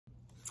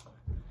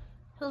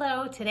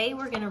Hello, today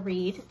we're going to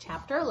read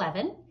chapter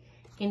 11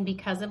 in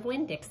Because of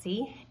Winn,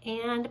 Dixie.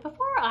 And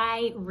before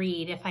I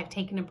read, if I've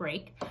taken a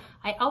break,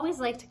 I always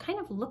like to kind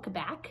of look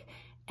back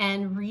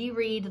and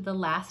reread the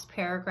last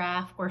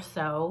paragraph or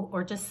so,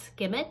 or just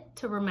skim it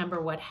to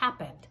remember what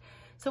happened.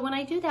 So when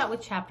I do that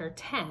with chapter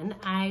 10,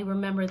 I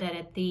remember that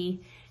at the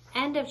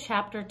end of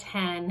chapter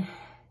 10,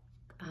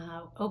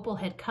 Opal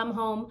had come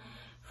home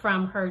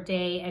from her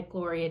day at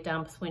Gloria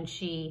Dumps when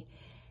she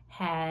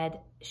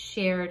had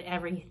shared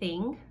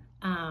everything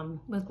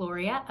with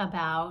Gloria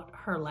about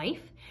her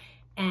life.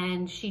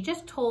 And she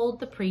just told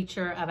the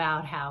preacher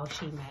about how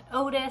she met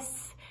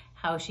Otis,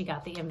 how she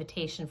got the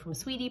invitation from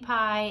Sweetie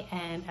Pie,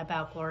 and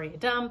about Gloria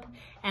Dump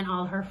and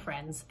all her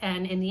friends.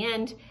 And in the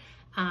end,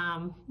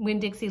 Winn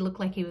Dixie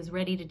looked like he was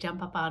ready to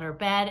jump up on her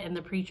bed, and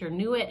the preacher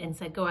knew it and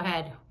said, "Go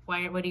ahead,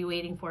 what are you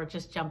waiting for?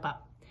 Just jump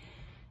up."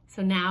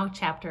 So now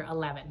chapter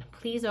 11.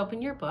 Please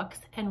open your books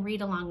and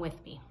read along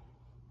with me.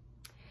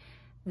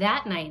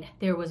 That night,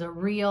 there was a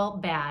real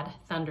bad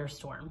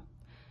thunderstorm.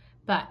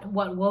 But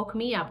what woke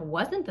me up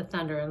wasn't the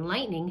thunder and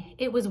lightning.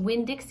 It was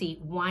Winn Dixie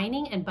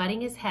whining and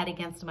butting his head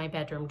against my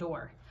bedroom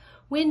door.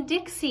 "Winn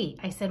Dixie,"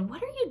 I said,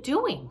 "what are you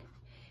doing?"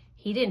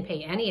 He didn't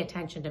pay any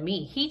attention to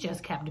me. He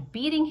just kept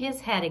beating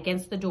his head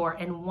against the door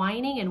and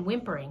whining and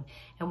whimpering.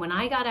 And when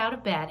I got out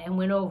of bed and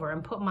went over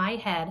and put my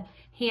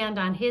hand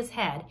on his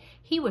head,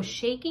 he was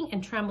shaking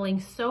and trembling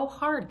so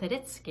hard that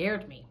it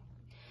scared me.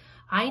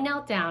 I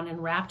knelt down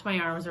and wrapped my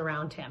arms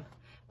around him,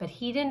 but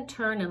he didn't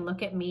turn and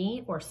look at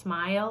me or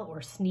smile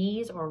or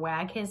sneeze or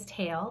wag his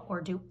tail or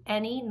do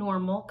any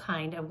normal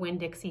kind of Winn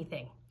Dixie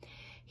thing.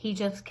 He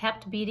just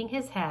kept beating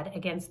his head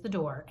against the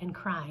door and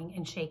crying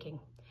and shaking.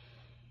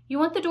 "You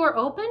want the door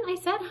open?" I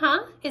said.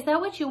 "Huh? Is that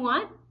what you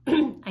want?"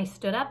 I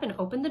stood up and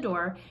opened the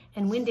door,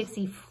 and Winn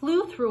Dixie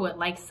flew through it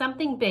like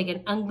something big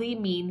and ugly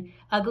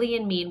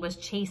and mean was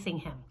chasing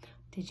him.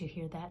 Did you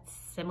hear that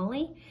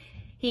simile?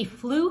 He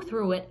flew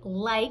through it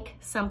like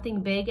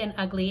something big and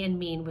ugly and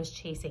mean was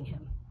chasing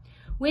him.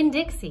 "Winn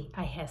Dixie,"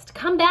 I hissed,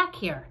 "come back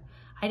here."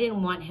 I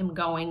didn't want him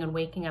going and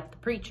waking up the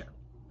preacher.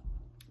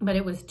 But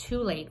it was too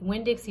late.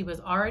 Winn Dixie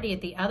was already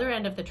at the other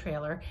end of the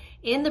trailer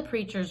in the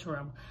preacher's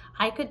room.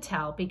 I could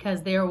tell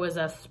because there was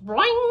a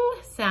spring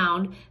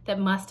sound that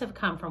must have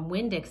come from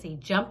Winn Dixie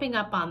jumping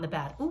up on the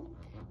bed. Ooh,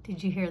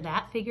 did you hear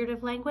that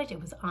figurative language?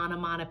 It was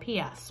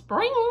onomatopoeia.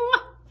 Spring!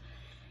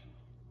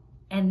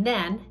 And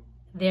then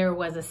there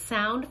was a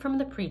sound from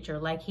the preacher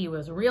like he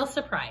was real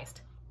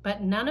surprised.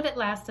 But none of it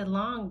lasted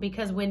long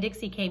because Winn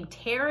Dixie came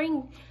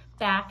tearing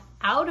back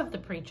out of the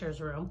preacher's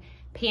room,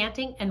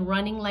 panting and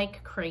running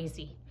like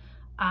crazy.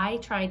 I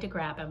tried to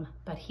grab him,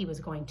 but he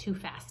was going too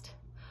fast.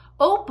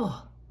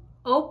 "Opal!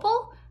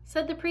 Opal?"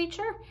 said the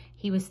preacher.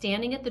 He was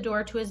standing at the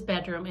door to his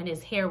bedroom and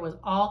his hair was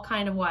all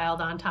kind of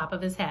wild on top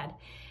of his head.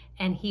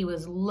 And he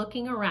was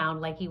looking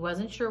around like he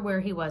wasn't sure where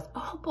he was.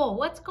 "Opal,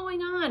 what's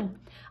going on?"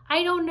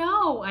 "I don't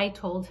know," I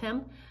told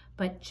him.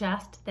 But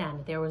just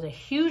then there was a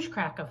huge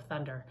crack of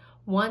thunder,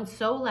 one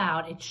so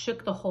loud it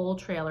shook the whole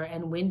trailer,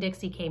 and Winn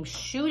Dixie came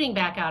shooting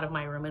back out of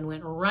my room and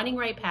went running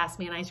right past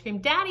me, and I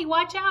screamed, "Daddy,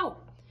 watch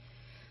out!"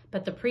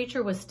 But the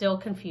preacher was still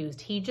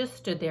confused. He just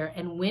stood there,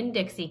 and Winn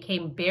Dixie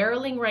came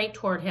barreling right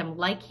toward him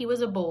like he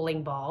was a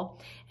bowling ball,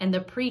 and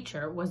the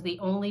preacher was the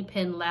only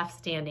pin left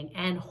standing,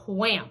 and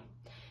wham!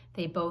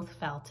 They both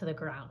fell to the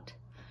ground.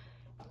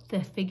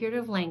 The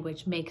figurative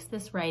language makes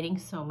this writing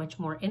so much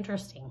more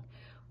interesting.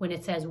 When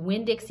it says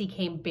Winn Dixie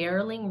came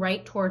barreling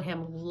right toward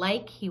him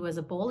like he was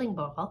a bowling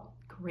ball,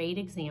 great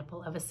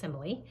example of a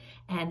simile,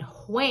 and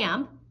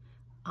wham,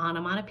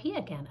 onomatopoeia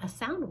again, a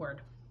sound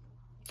word.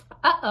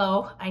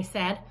 "Uh-oh," I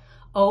said.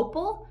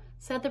 "Opal?"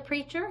 said the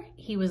preacher.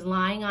 He was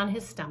lying on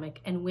his stomach,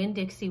 and Winn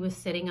Dixie was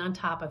sitting on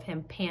top of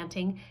him,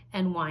 panting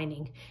and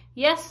whining.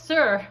 "Yes,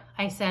 sir,"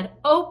 I said.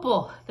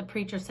 "Opal," the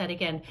preacher said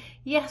again.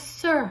 "Yes,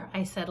 sir,"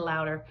 I said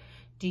louder.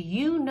 "Do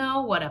you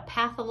know what a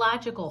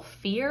pathological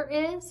fear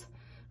is?"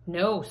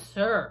 "No,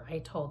 sir," I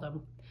told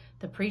him.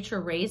 The preacher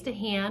raised a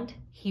hand.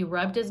 He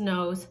rubbed his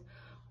nose.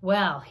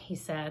 "Well," he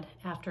said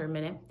after a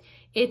minute,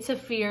 "it's a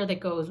fear that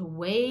goes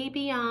way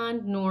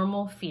beyond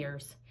normal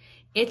fears.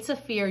 It's a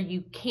fear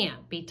you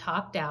can't be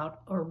talked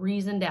out or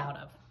reasoned out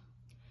of."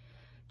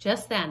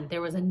 Just then,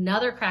 there was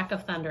another crack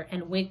of thunder,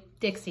 and Winn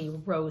Dixie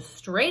rose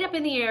straight up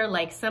in the air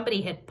like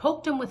somebody had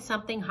poked him with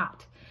something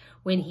hot.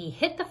 When he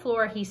hit the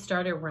floor, he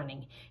started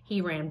running.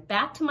 He ran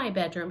back to my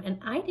bedroom,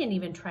 and I didn't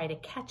even try to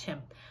catch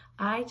him.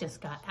 I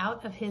just got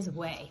out of his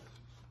way.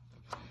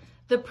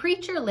 The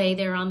preacher lay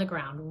there on the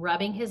ground,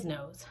 rubbing his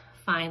nose.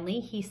 Finally,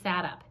 he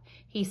sat up.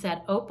 He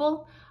said,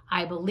 "Opal,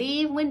 I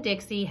believe Winn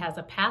Dixie has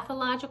a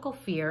pathological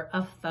fear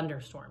of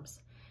thunderstorms."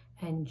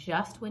 And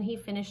just when he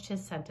finished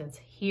his sentence,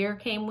 here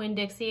came Winn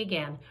Dixie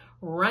again,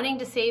 running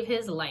to save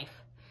his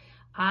life.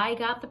 I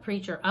got the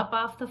preacher up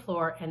off the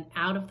floor and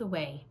out of the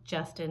way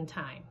just in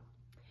time.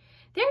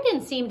 There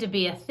didn't seem to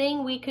be a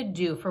thing we could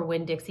do for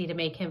Winn Dixie to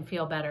make him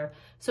feel better,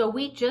 so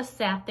we just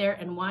sat there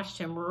and watched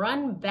him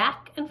run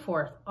back and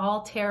forth,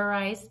 all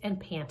terrorized and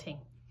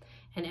panting.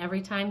 And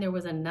every time there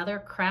was another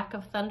crack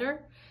of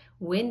thunder,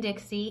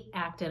 Winn-Dixie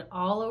acted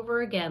all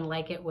over again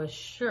like it was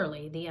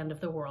surely the end of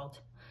the world.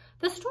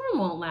 "The storm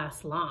won't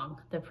last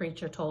long," the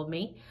preacher told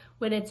me.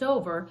 "When it's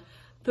over,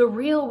 the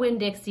real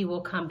Winn-Dixie will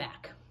come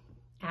back."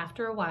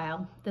 After a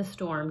while, the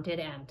storm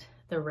did end.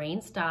 The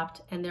rain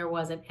stopped and there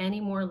wasn't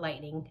any more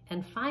lightning,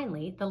 and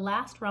finally the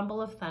last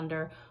rumble of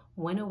thunder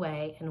went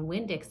away and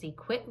Winn-Dixie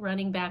quit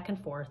running back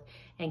and forth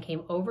and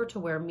came over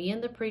to where me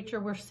and the preacher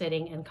were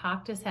sitting and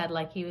cocked his head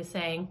like he was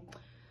saying,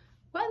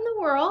 "What in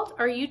the world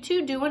are you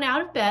two doing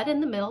out of bed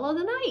in the middle of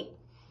the night?"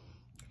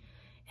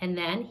 And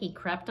then he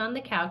crept on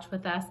the couch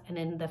with us, and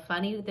in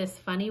this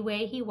funny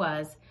way he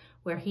was,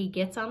 where he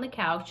gets on the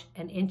couch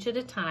an inch at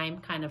a time,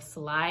 kind of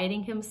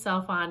sliding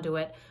himself onto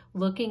it,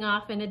 looking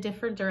off in a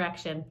different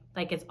direction,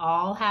 like it's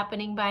all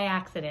happening by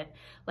accident,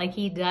 like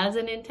he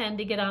doesn't intend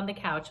to get on the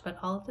couch, but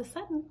all of a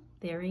sudden,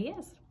 there he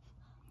is.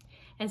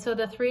 And so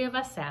the three of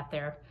us sat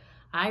there.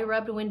 I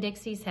rubbed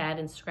Winn-Dixie's head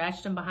and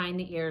scratched him behind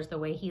the ears the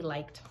way he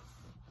liked.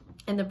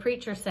 And the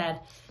preacher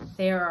said,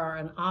 "There are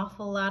an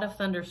awful lot of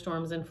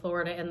thunderstorms in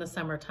Florida in the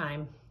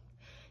summertime."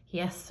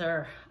 "Yes,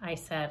 sir," I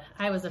said.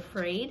 I was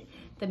afraid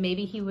that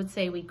maybe he would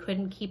say we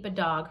couldn't keep a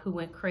dog who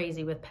went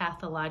crazy with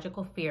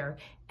pathological fear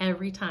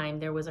every time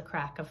there was a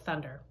crack of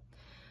thunder.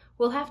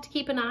 "We'll have to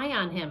keep an eye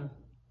on him,"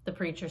 the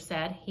preacher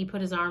said. He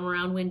put his arm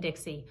around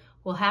Winn-Dixie.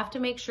 "We'll have to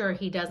make sure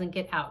he doesn't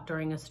get out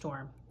during a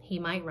storm. He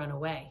might run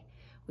away.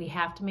 We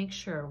have to make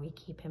sure we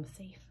keep him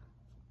safe."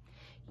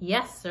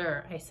 "Yes,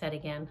 sir," I said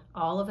again.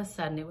 All of a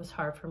sudden, it was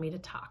hard for me to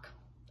talk.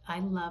 I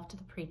loved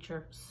the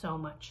preacher so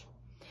much.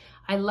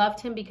 I loved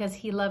him because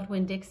he loved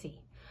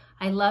Winn-Dixie.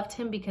 I loved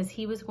him because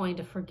he was going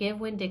to forgive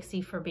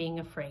Winn-Dixie for being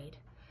afraid.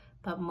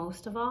 But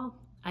most of all,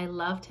 I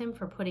loved him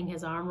for putting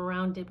his arm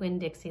around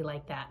Winn-Dixie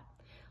like that,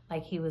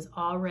 like he was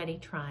already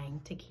trying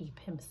to keep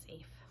him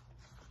safe.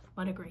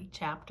 What a great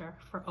chapter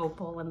for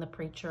Opal and the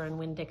preacher and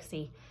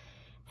Winn-Dixie.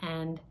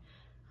 And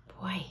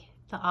boy,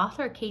 the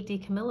author, Kate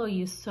DiCamillo,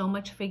 used so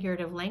much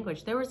figurative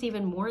language. There was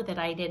even more that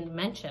I didn't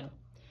mention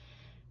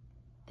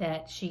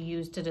that she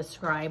used to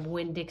describe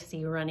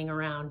Winn-Dixie running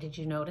around. Did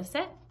you notice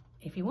it?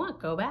 If you want,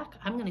 go back.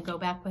 I'm going to go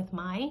back with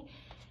my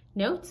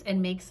notes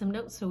and make some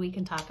notes so we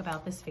can talk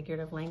about this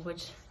figurative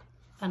language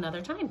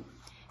another time.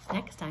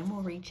 Next time,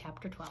 we'll read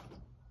chapter 12.